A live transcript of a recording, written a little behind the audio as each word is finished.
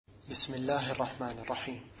بسم الله الرحمن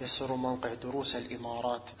الرحيم. يسر موقع دروس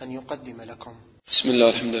الإمارات أن يقدم لكم. بسم الله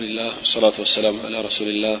والحمد لله والصلاة والسلام على رسول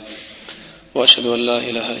الله، وأشهد أن لا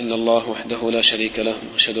إله إلا الله وحده لا شريك له،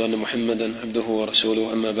 وأشهد أن محمدا عبده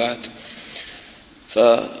ورسوله. أما بعد،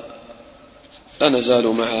 فلا نزال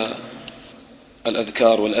مع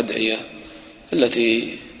الأذكار والأدعية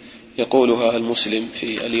التي يقولها المسلم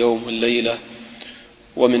في اليوم والليلة.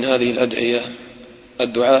 ومن هذه الأدعية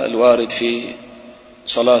الدعاء الوارد في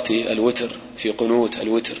صلاة الوتر، في قنوت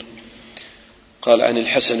الوتر. قال عن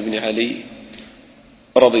الحسن بن علي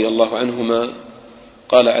رضي الله عنهما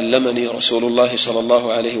قال: علمني رسول الله صلى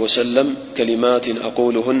الله عليه وسلم كلمات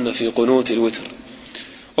أقولهن في قنوت الوتر: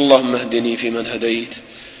 اللهم اهدني فيمن هديت،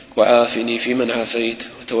 وعافني فيمن عافيت،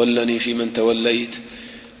 وتولني فيمن توليت،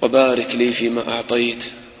 وبارك لي فيما أعطيت،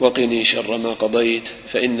 وقني شر ما قضيت،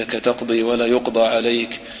 فإنك تقضي ولا يقضى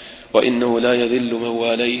عليك، وإنه لا يذل من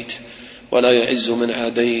واليت ولا يعز من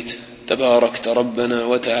عاديت، تباركت ربنا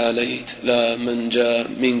وتعاليت، لا منجا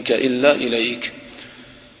منك إلا إليك.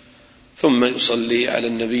 ثم يصلي على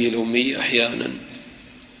النبي الأمي أحيانا.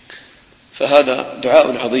 فهذا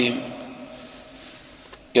دعاء عظيم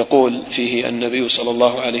يقول فيه النبي صلى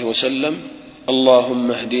الله عليه وسلم: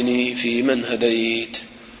 اللهم اهدني فيمن هديت.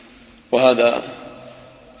 وهذا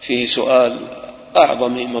فيه سؤال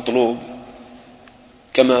أعظم مطلوب،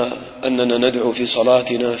 كما أننا ندعو في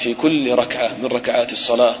صلاتنا في كل ركعة من ركعات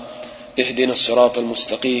الصلاة: اهدنا الصراط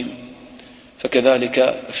المستقيم. فكذلك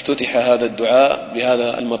افتتح هذا الدعاء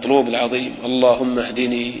بهذا المطلوب العظيم: اللهم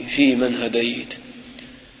اهدني فيمن هديت.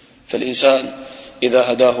 فالإنسان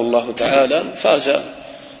إذا هداه الله تعالى فاز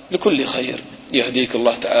بكل خير. يهديك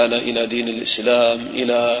الله تعالى إلى دين الإسلام،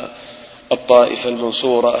 إلى الطائفة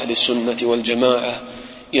المنصورة أهل السنة والجماعة.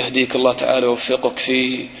 يهديك الله تعالى ويوفقك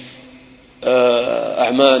في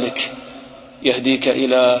أعمالك، يهديك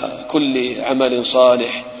إلى كل عمل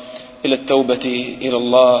صالح، إلى التوبة إلى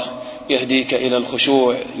الله، يهديك إلى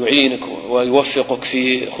الخشوع، يعينك ويوفقك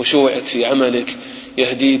في خشوعك في عملك،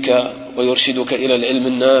 يهديك ويرشدك إلى العلم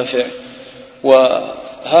النافع.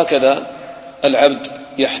 وهكذا العبد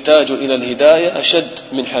يحتاج إلى الهداية أشد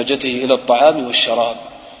من حاجته إلى الطعام والشراب،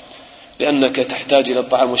 لأنك تحتاج إلى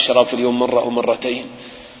الطعام والشراب في اليوم مرة أو مرتين،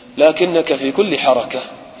 لكنك في كل حركة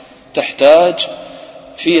تحتاج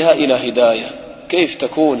فيها إلى هداية. كيف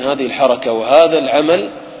تكون هذه الحركة وهذا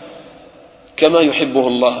العمل كما يحبه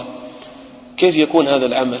الله؟ كيف يكون هذا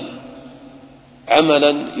العمل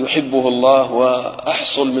عملا يحبه الله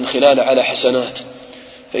وأحصل من خلاله على حسنات؟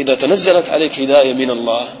 فإذا تنزلت عليك هداية من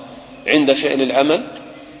الله عند فعل العمل،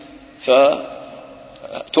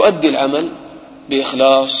 فتؤدي العمل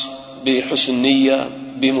بإخلاص، بحسن نية،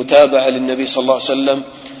 بمتابعة للنبي صلى الله عليه وسلم،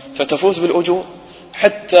 فتفوز بالأجور،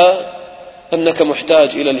 حتى أنك محتاج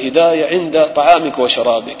إلى الهداية عند طعامك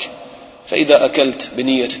وشرابك. فإذا أكلت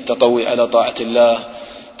بنية التطوع على طاعة الله،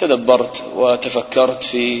 تدبرت وتفكرت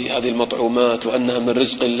في هذه المطعومات وأنها من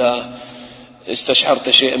رزق الله، استشعرت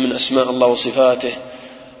شيئا من أسماء الله وصفاته،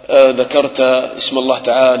 ذكرت اسم الله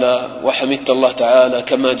تعالى وحمدت الله تعالى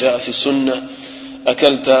كما جاء في السنة،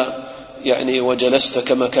 أكلت وجلست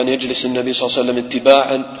كما كان يجلس النبي صلى الله عليه وسلم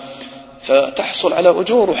اتباعا، فتحصل على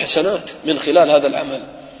أجور وحسنات من خلال هذا العمل.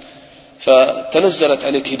 فتنزلت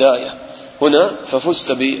عليك هداية هنا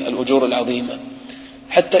ففزت بالأجور العظيمة.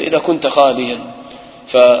 حتى إذا كنت خاليا،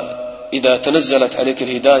 فإذا تنزلت عليك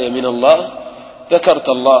الهداية من الله ذكرت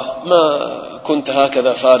الله، ما كنت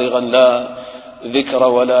هكذا فارغا، لا ذكر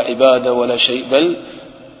ولا عبادة ولا شيء، بل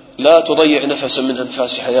لا تضيع نفسا من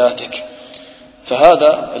أنفاس حياتك.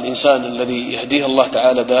 فهذا الإنسان الذي يهديه الله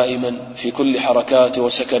تعالى دائما في كل حركاته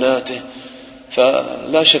وسكناته،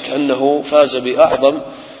 فلا شك أنه فاز بأعظم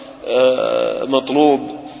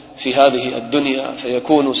مطلوب في هذه الدنيا،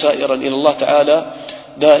 فيكون سائرا إلى الله تعالى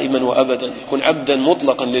دائما وأبدا، يكون عبدا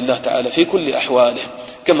مطلقا لله تعالى في كل أحواله،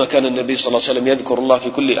 كما كان النبي صلى الله عليه وسلم يذكر الله في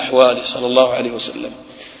كل أحواله صلى الله عليه وسلم.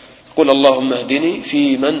 يقول: اللهم اهدني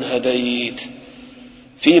فيمن هديت.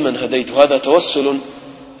 فيمن هديت، وهذا توسل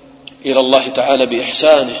إلى الله تعالى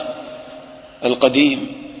بإحسانه القديم.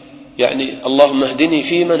 اللهم اهدني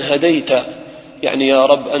فيمن هديت، يا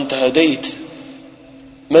رب أنت هديت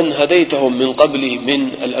من هديتهم من قبلي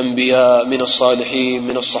من الأنبياء، من الصالحين،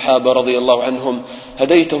 من الصحابة رضي الله عنهم،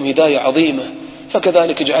 هديتهم هداية عظيمة،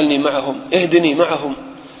 فكذلك اجعلني معهم، اهدني معهم.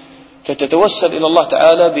 فتتوسل إلى الله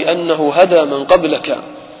تعالى بأنه هدى من قبلك،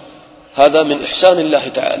 هذا من إحسان الله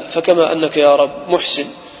تعالى. فكما أنك يا رب محسن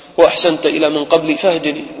وأحسنت إلى من قبلي،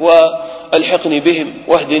 فاهدني وألحقني بهم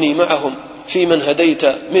واهدني معهم في من هديت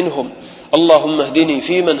منهم. اللهم اهدني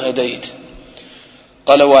في من هديت.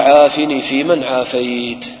 قال: وعافني في من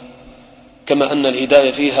عافيت. كما أن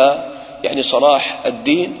الهداية فيها صلاح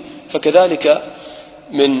الدين، فكذلك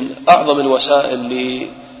من أعظم الوسائل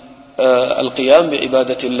للقيام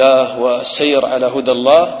بعبادة الله والسير على هدى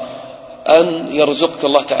الله أن يرزقك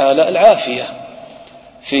الله تعالى العافية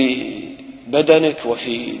في بدنك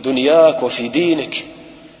وفي دنياك وفي دينك.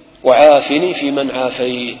 وعافني في من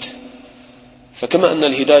عافيت. فكما أن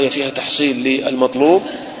الهداية فيها تحصيل للمطلوب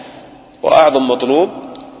وأعظم مطلوب،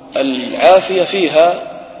 العافية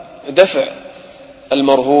فيها دفع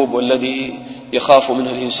المرهوب والذي يخاف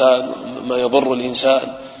منه الإنسان، ما يضر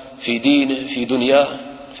الإنسان في دينه في دنياه.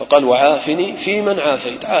 فقال وعافني في من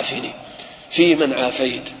عافيت، عافني في من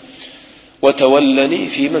عافيت، وتولني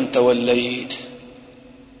في من توليت.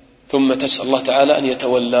 ثم تسأل الله تعالى أن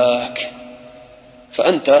يتولاك.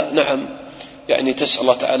 فأنت نعم يعني تسأل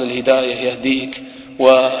الله تعالى الهداية، يهديك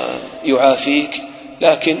ويعافيك،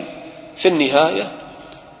 لكن في النهاية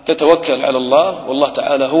تتوكل على الله، والله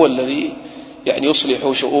تعالى هو الذي يعني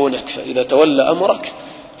يصلح شؤونك. فإذا تولى أمرك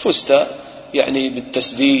فزت يعني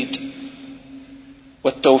بالتسديد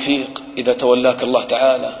والتوفيق إذا تولاك الله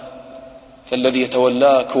تعالى. فالذي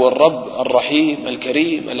يتولاك هو الرب الرحيم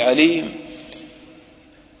الكريم العليم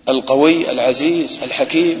القوي العزيز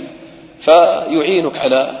الحكيم، فيعينك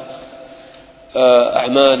على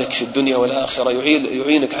أعمالك في الدنيا والآخرة،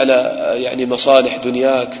 يعينك على يعني مصالح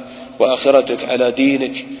دنياك وآخرتك، على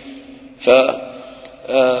دينك. فتعبد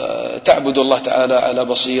الله تعالى على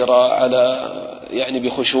بصيرة، على يعني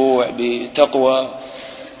بخشوع بتقوى.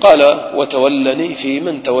 قال وتولني في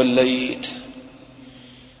من توليت،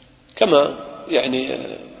 كما يعني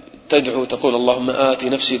تدعو تقول اللهم آت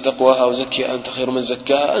نفسي تقواها وزكها أنت خير من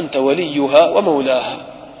زكاها أنت وليها ومولاها.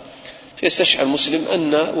 فيستشعر المسلم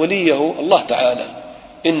أن وليه الله تعالى،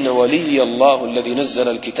 إن ولي الله الذي نزل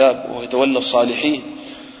الكتاب وهو يتولى الصالحين.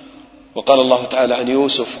 وقال الله تعالى عن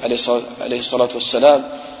يوسف عليه الصلاة والسلام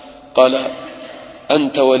قال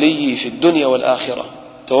أنت ولي في الدنيا والآخرة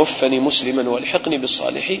توفني مسلما والحقني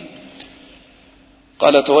بالصالحين.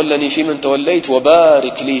 قال تولني فيمن توليت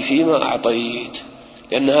وبارك لي فيما أعطيت.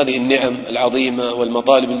 لأن هذه النعم العظيمة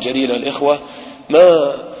والمطالب الجليلة الإخوة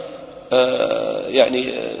ما يعني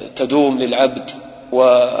تدوم للعبد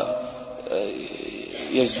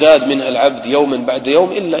ويزداد منها العبد يوما بعد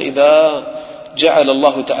يوم إلا إذا جعل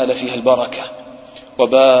الله تعالى فيها البركة.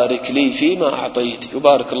 وبارك لي فيما أعطيت،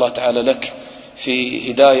 يبارك الله تعالى لك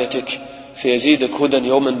في هدايتك فيزيدك هدى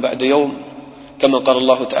يوما بعد يوم، كما قال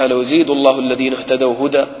الله تعالى ويزيد الله الذين اهتدوا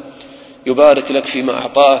هدى. يبارك لك فيما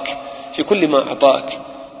أعطاك، في كل ما أعطاك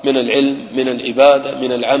من العلم من العبادة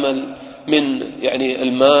من العمل من يعني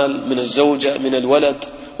المال من الزوجة من الولد.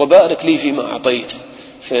 وبارك لي فيما أعطيت،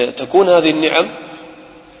 فتكون هذه النعم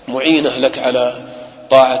معينة لك على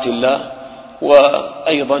طاعة الله.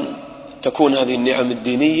 وأيضا تكون هذه النعم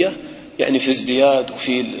الدينية يعني في ازدياد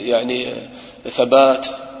وفي يعني ثبات،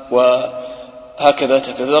 وهكذا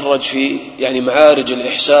تتدرج في يعني معارج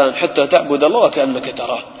الإحسان حتى تعبد الله كأنك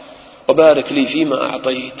تراه. وبارك لي فيما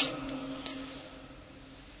أعطيت.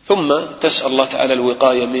 ثم تسأل الله تعالى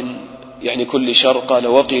الوقاية من يعني كل شر. قال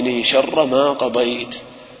وقني شر ما قضيت،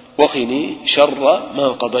 وقني شر ما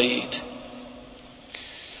قضيت.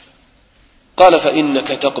 قال فإنك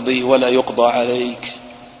تقضي ولا يقضى عليك.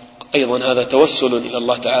 أيضا هذا توسل إلى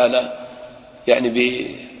الله تعالى يعني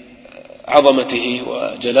بعظمته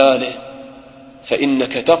وجلاله.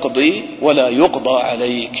 فإنك تقضي ولا يقضى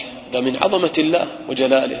عليك، هذا من عظمة الله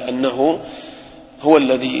وجلاله أنه هو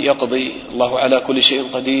الذي يقضي. الله على كل شيء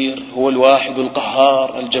قدير، هو الواحد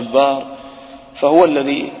القهار الجبار. فهو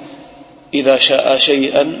الذي إذا شاء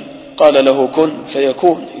شيئا قال له كن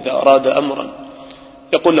فيكون. إذا أراد أمرا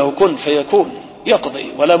يقول له كن فيكون، يقضي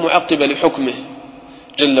ولا معقب لحكمه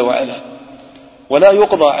جل وعلا، ولا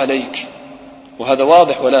يقضى عليك. وهذا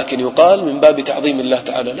واضح، ولكن يقال من باب تعظيم الله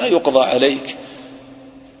تعالى لا يقضى عليك،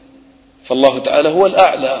 فالله تعالى هو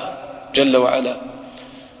الأعلى جل وعلا.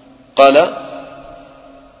 قال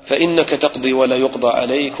فإنك تقضي ولا يقضى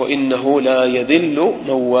عليك وإنه لا يذل من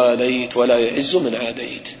واليت ولا يعز من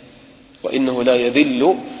عاديت. وإنه لا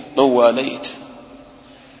يذل من واليت،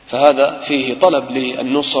 فهذا فيه طلب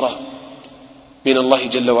للنصرة من الله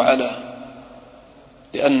جل وعلا،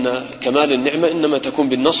 لأن كمال النعمة إنما تكون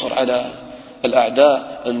بالنصر على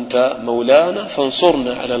الأعداء. أنت مولانا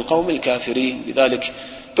فانصرنا على القوم الكافرين. لذلك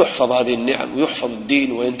تحفظ هذه النعم ويحفظ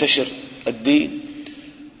الدين وينتشر الدين.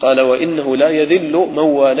 قال وإنه لا يذل من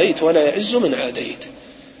واليت ولا يعز من عاديت.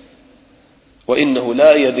 وإنه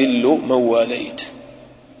لا يذل من واليت،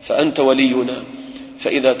 فأنت ولينا.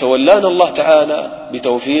 فإذا تولانا الله تعالى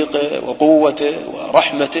بتوفيقه وقوته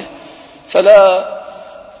ورحمته فلا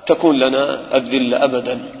تكون لنا الذل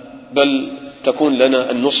أبدا، بل تكون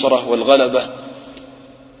لنا النصرة والغلبة.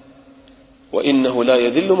 وإنه لا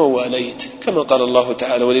يذل من واليت، كما قال الله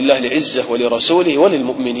تعالى: ولله العزة ولرسوله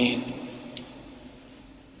وللمؤمنين.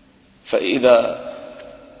 فإذا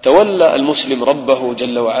تولى المسلم ربه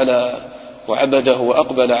جل وعلا وعبده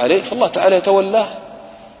وأقبل عليه فالله تعالى يتولاه،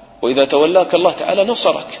 وإذا تولاك الله تعالى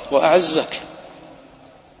نصرك وأعزك،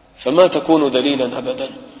 فما تكون ذليلا أبدا.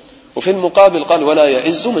 وفي المقابل قال: ولا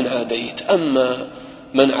يعز من عاديت. أما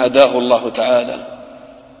من عاداه الله تعالى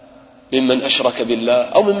ممن أشرك بالله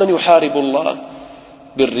أو ممن يحارب الله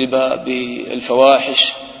بالربا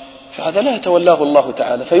بالفواحش، فهذا لا يتولاه الله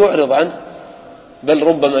تعالى فيعرض عنه، بل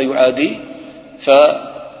ربما يعاديه،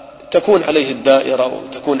 فتكون عليه الدائرة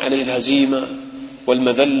وتكون عليه الهزيمة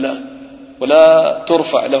والمذلة ولا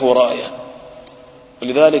ترفع له راية.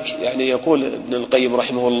 ولذلك يعني يقول ابن القيم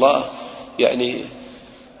رحمه الله يعني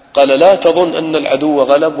قال: لا تظن أن العدو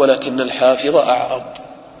غلب ولكن الحافظ أعرض.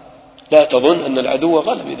 لا تظن أن العدو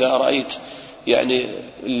غلب. إذا رأيت يعني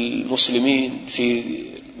المسلمين في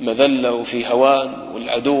مذلة وفي هوان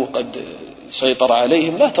والعدو قد سيطر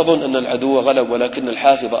عليهم، لا تظن أن العدو غلب ولكن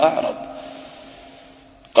الحافظ أعرض.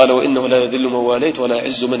 قال: وإنه لا يذل من واليت ولا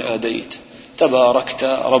يعز من عاديت، تباركت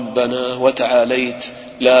ربنا وتعاليت،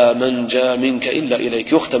 لا منجى منك إلا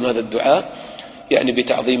إليك. يختم هذا الدعاء يعني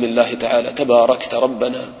بتعظيم الله تعالى: تباركت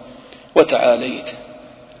ربنا وتعاليت،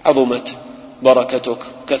 عظمت بركتك،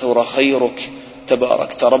 كثر خيرك،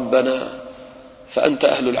 تباركت ربنا، فأنت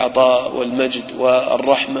أهل العطاء والمجد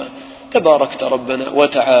والرحمة. تباركت ربنا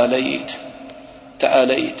وتعاليت،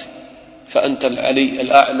 تعاليت، فأنت العلي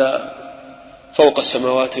الأعلى فوق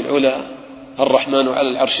السماوات العلى، الرحمن على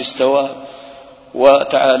العرش استوى،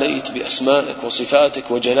 وتعاليت بأسمائك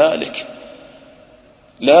وصفاتك وجلالك،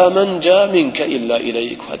 لا منجى منك إلا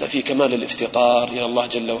إليك. وهذا في كمال الافتقار إلى الله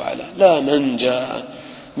جل وعلا. لا منجى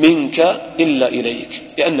منك إلا إليك،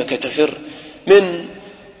 لأنك تفر من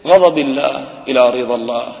غضب الله إلى رضا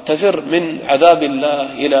الله، تفر من عذاب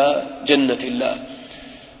الله إلى جنة الله،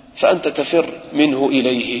 فأنت تفر منه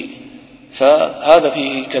إليه. فهذا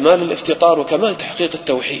فيه كمال الافتقار وكمال تحقيق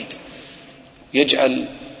التوحيد، يجعل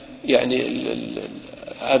يعني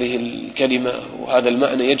هذه الكلمة وهذا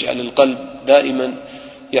المعنى يجعل القلب دائما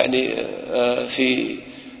يعني في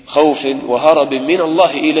خوف وهرب من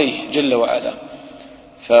الله إليه جل وعلا،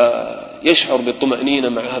 فيشعر بالطمأنينة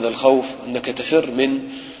مع هذا الخوف أنك تفر من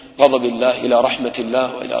غضب الله إلى رحمة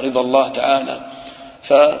الله وإلى رضا الله تعالى،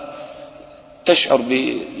 فتشعر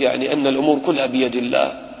يعني أن الأمور كلها بيد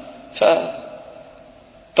الله،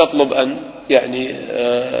 فتطلب أن يعني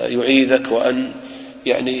يعيذك وأن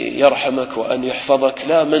يعني يرحمك وأن يحفظك.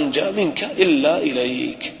 لا منجى منك إلا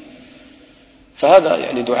إليك. فهذا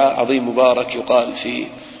يعني دعاء عظيم مبارك يقال في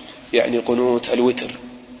يعني قنوت الوتر.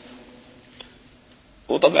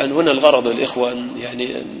 وطبعا هنا الغرض الإخوة يعني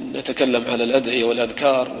نتكلم على الأدعية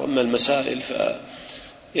والأذكار، وأما المسائل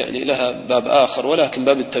يعني لها باب آخر، ولكن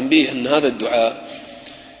باب التنبيه أن هذا الدعاء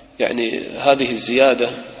يعني هذه الزيادة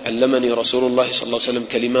علمني رسول الله صلى الله عليه وسلم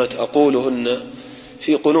كلمات أقولهن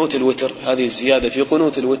في قنوت الوتر. هذه الزيادة في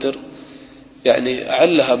قنوت الوتر يعني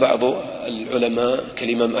أعلها بعض العلماء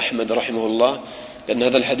كالإمام أحمد رحمه الله، لأن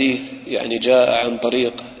هذا الحديث يعني جاء عن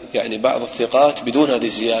طريق يعني بعض الثقات بدون هذه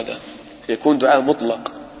الزيادة، يكون دعاء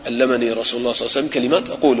مطلق: علمني رسول الله صلى الله عليه وسلم كلمات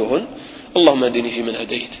أقولهن اللهم اهدني فيمن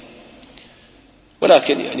هديت.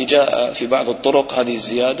 ولكن يعني جاء في بعض الطرق هذه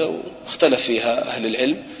الزيادة واختلف فيها أهل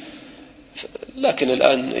العلم، لكن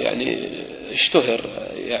الآن يعني اشتهر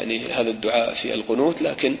يعني هذا الدعاء في القنوت.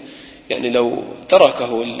 لكن يعني لو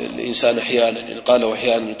تركه الإنسان أحيانا، يعني قاله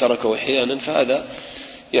أحيانا تركه أحيانا، فهذا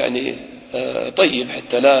يعني طيب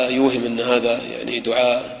حتى لا يوهم أن هذا يعني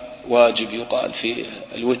دعاء واجب يقال في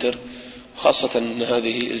الوتر، خاصة أن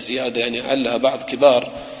هذه الزيادة يعني علها بعض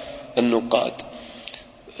كبار النقاد.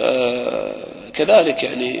 كذلك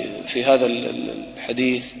يعني في هذا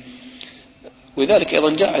الحديث، وذلك أيضا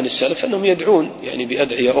جاء عن السلف أنهم يدعون يعني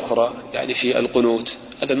بأدعية أخرى يعني في القنوت.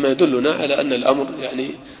 هذا ما يدلنا على أن الأمر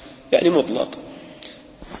يعني مطلق،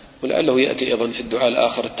 ولعله يأتي أيضا في الدعاء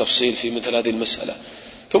الآخر التفصيل في مثل هذه المسألة.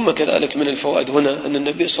 ثم كذلك من الفوائد هنا أن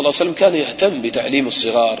النبي صلى الله عليه وسلم كان يهتم بتعليم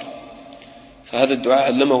الصغار، فهذا الدعاء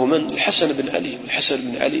علمه من؟ الحسن بن علي. الحسن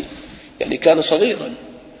بن علي يعني كان صغيرا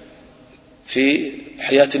في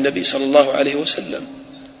حياة النبي صلى الله عليه وسلم،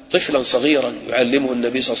 طفلا صغيرا يعلمه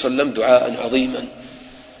النبي صلى الله عليه وسلم دعاء عظيما.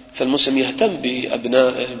 فالمسلم يهتم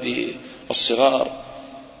بأبنائه بالصغار.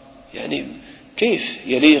 يعني كيف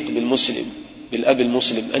يليق بالمسلم بالأب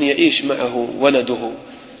المسلم أن يعيش معه ولده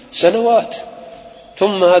سنوات،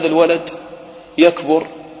 ثم هذا الولد يكبر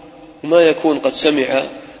وما يكون قد سمع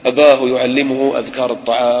أباه يعلمه أذكار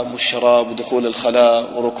الطعام والشراب ودخول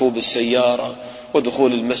الخلاء وركوب السيارة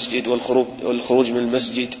ودخول المسجد والخروج من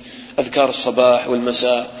المسجد، أذكار الصباح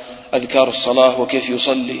والمساء، أذكار الصلاة وكيف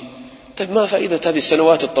يصلي. طيب ما فائدة هذه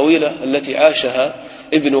السنوات الطويلة التي عاشها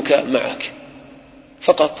ابنك معك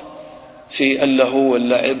فقط في اللهو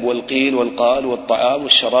واللعب والقيل والقال والطعام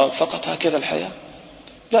والشراب فقط، هكذا الحياة؟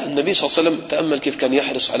 لا، النبي صلى الله عليه وسلم تأمل كيف كان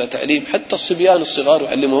يحرص على تعليم حتى الصبيان الصغار،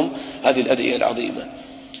 يعلمهم هذه الأدعية العظيمة.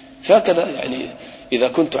 فهكذا يعني إذا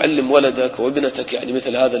كنت تعلم ولدك وابنتك يعني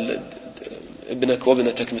مثل هذا ابنك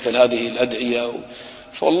وابنتك مثل هذه الأدعية،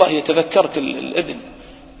 فوالله يتذكرك الابن،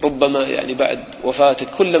 ربما يعني بعد وفاتك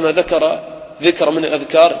كلما ذكر من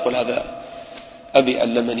الأذكار يقول هذا أبي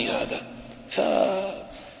علمني هذا،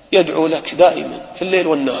 فيدعو لك دائما في الليل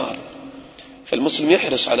والنهار. فالمسلم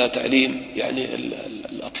يحرص على تعليم يعني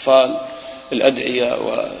الأطفال الأدعية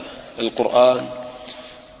والقرآن.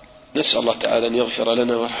 نسأل الله تعالى أن يغفر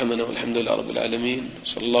لنا ويرحمنا، والحمد لله رب العالمين،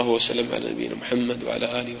 صلى الله وسلم على نبينا محمد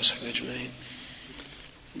وعلى آله وصحبه أجمعين.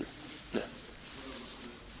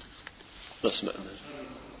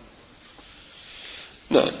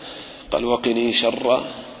 نعم. قال وقني شر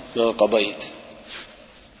ما قضيت.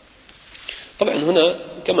 طبعا هنا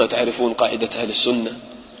كما تعرفون قاعدة أهل السنة،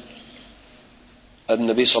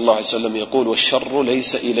 النبي صلى الله عليه وسلم يقول والشر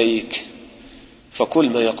ليس إليك، فكل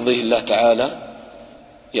ما يقضيه الله تعالى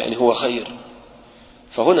يعني هو خير.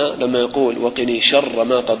 فهنا لما يقول وقني شر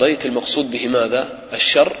ما قضيت، المقصود به ماذا؟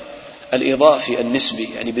 الشر الإضافي النسبي،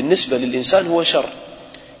 يعني بالنسبة للإنسان هو شر،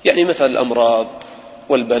 يعني مثل الأمراض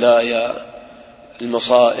والبلايا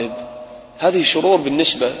المصائب، هذه شرور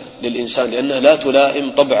بالنسبة للإنسان لأنها لا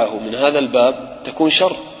تلائم طبعه، من هذا الباب تكون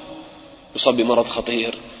شر، يصاب بمرض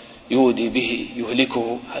خطير يودي به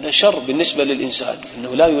يهلكه، هذا شر بالنسبة للإنسان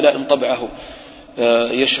أنه لا يلائم طبعه،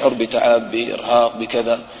 يشعر بتعب بإرهاق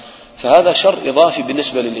بكذا، فهذا شر إضافي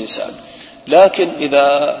بالنسبة للإنسان. لكن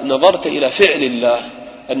إذا نظرت إلى فعل الله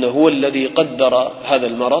أنه هو الذي قدر هذا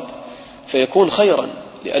المرض فيكون خيرا،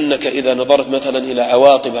 لأنك إذا نظرت مثلا إلى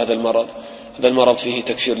عواقب هذا المرض فيه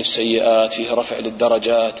تكفير للسيئات، فيه رفع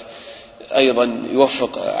للدرجات، أيضا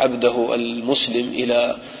يوفق عبده المسلم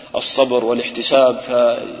إلى الصبر والاحتساب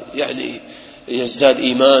فيعني يزداد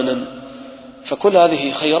إيمانا، فكل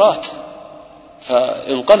هذه خيرات،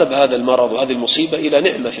 فانقلب هذا المرض وهذه المصيبة إلى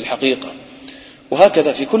نعمة في الحقيقة.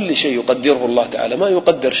 وهكذا في كل شيء يقدره الله تعالى، ما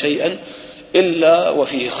يقدر شيئا إلا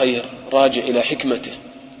وفيه خير راجع إلى حكمته.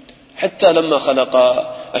 حتى لما خلق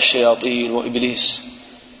الشياطين وإبليس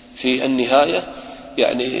في النهاية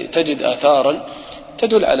يعني تجد آثارا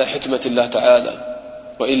تدل على حكمة الله تعالى،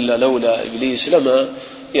 وإلا لولا إبليس لما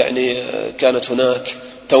يعني كانت هناك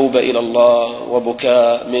توبة إلى الله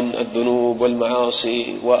وبكاء من الذنوب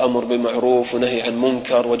والمعاصي وأمر بمعروف ونهي عن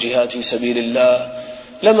منكر وجهاد في سبيل الله،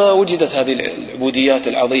 لما وجدت هذه العبوديات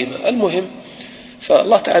العظيمة. المهم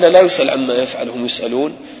فالله تعالى لا يسأل عما يفعل، هم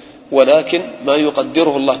يسألون، ولكن ما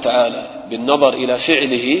يقدره الله تعالى بالنظر إلى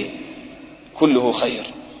فعله كله خير،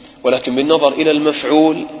 ولكن بالنظر إلى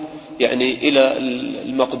المفعول يعني إلى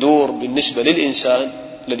المقدور بالنسبة للإنسان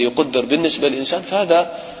الذي يقدر بالنسبة للإنسان،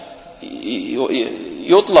 فهذا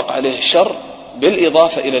يطلق عليه الشر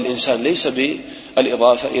بالإضافة إلى الإنسان، ليس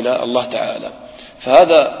بالإضافة إلى الله تعالى.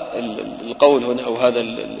 فهذا القول هنا أو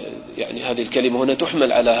يعني هذه الكلمة هنا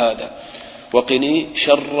تحمل على هذا، وقني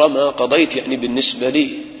شر ما قضيت، يعني بالنسبة لي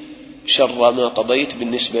شر ما قضيت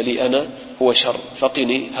بالنسبة لي أنا هو شر،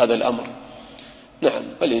 فقني هذا الأمر. نعم،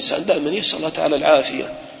 والإنسان دائما يسأل الله تعالى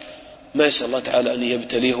العافية، ما يسأل الله تعالى أن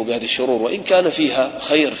يبتليه بهذه الشرور، وإن كان فيها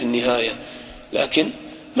خير في النهاية، لكن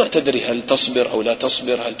ما تدري هل تصبر أو لا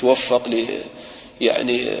تصبر، هل توفق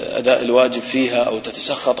يعني أداء الواجب فيها أو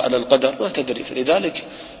تتسخط على القدر، ما تدري. فلذلك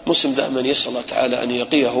مسلم دائما يسأل الله تعالى أن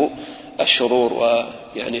يقيه الشرور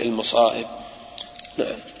ويعني المصائب.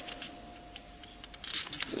 نعم.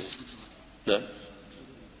 نعم.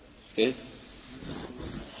 إيه؟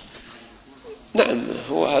 نعم،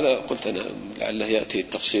 هو هذا قلت أنا لعله يأتي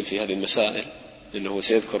التفصيل في هذه المسائل، لأنه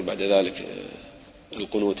سيذكر بعد ذلك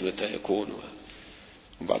القنوت متى يكون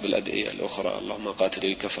وبعض الأدعية الأخرى، اللهم قاتل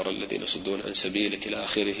الكفر الذين يصدون عن سبيلك إلى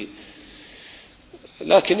آخره.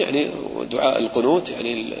 لكن يعني دعاء القنوت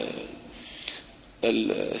يعني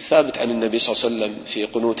الثابت عن النبي صلى الله عليه وسلم في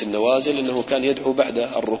قنوت النوازل أنه كان يدعو بعد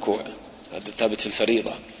الركوع، هذا ثابت في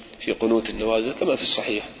الفريضة في قنوت النوازل كما في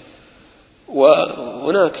الصحيح.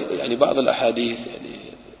 وهناك يعني بعض الأحاديث، يعني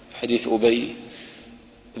حديث أبي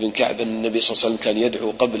بن كعب أن النبي صلى الله عليه وسلم كان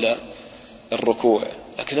يدعو قبل الركوع،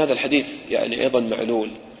 لكن هذا الحديث يعني أيضا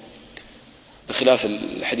معلول، بخلاف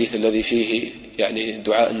الحديث الذي فيه يعني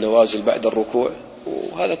دعاء النوازل بعد الركوع،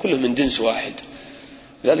 وهذا كله من جنس واحد،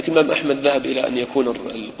 لذلك الإمام أحمد ذهب إلى أن يكون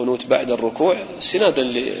القنوت بعد الركوع استنادا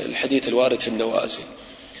للحديث الوارد في النوازل.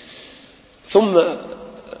 ثم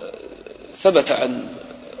ثبت عن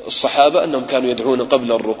الصحابة أنهم كانوا يدعون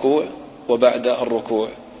قبل الركوع وبعد الركوع،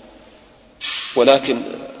 ولكن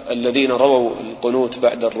الذين رووا القنوت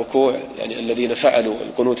بعد الركوع، يعني الذين فعلوا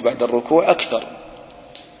القنوت بعد الركوع أكثر،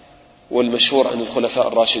 والمشهور عن الخلفاء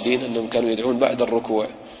الراشدين أنهم كانوا يدعون بعد الركوع.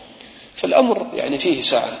 فالأمر يعني فيه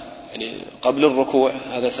سعة، يعني قبل الركوع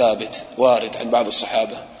هذا ثابت وارد عن بعض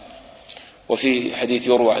الصحابة، وفي حديث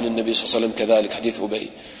يروى عن النبي صلى الله عليه وسلم كذلك حديث أبي.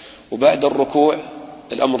 وبعد الركوع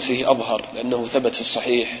الأمر فيه أظهر، لأنه ثبت في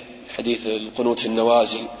الصحيح حديث القنوت في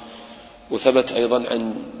النوازل، وثبت أيضا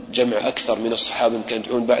عن جمع أكثر من الصحابة كانوا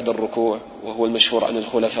يدعون بعد الركوع، وهو المشهور عن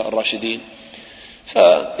الخلفاء الراشدين.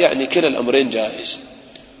 فيعني كلا الأمرين جائز،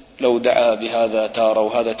 لو دعا بهذا تارة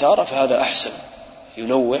وهذا تارة فهذا أحسن،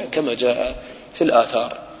 ينوع كما جاء في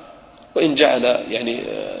الآثار. وإن جعل يعني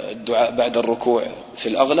الدعاء بعد الركوع في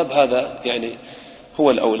الأغلب هذا يعني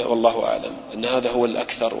هو الأولى، والله أعلم أن هذا هو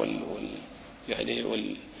الأكثر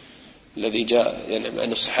الذي جاء يعني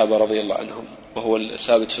عن الصحابة رضي الله عنهم، وهو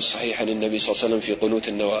الثابت في الصحيح عن النبي صلى الله عليه وسلم في قنوت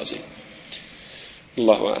النوازل.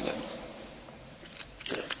 الله أعلم.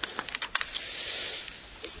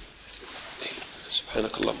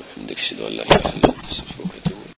 سبحانك اللهم وبحمدك، أشهد أن لا إله إلا أنت، أستغفرك وأتوب إليك.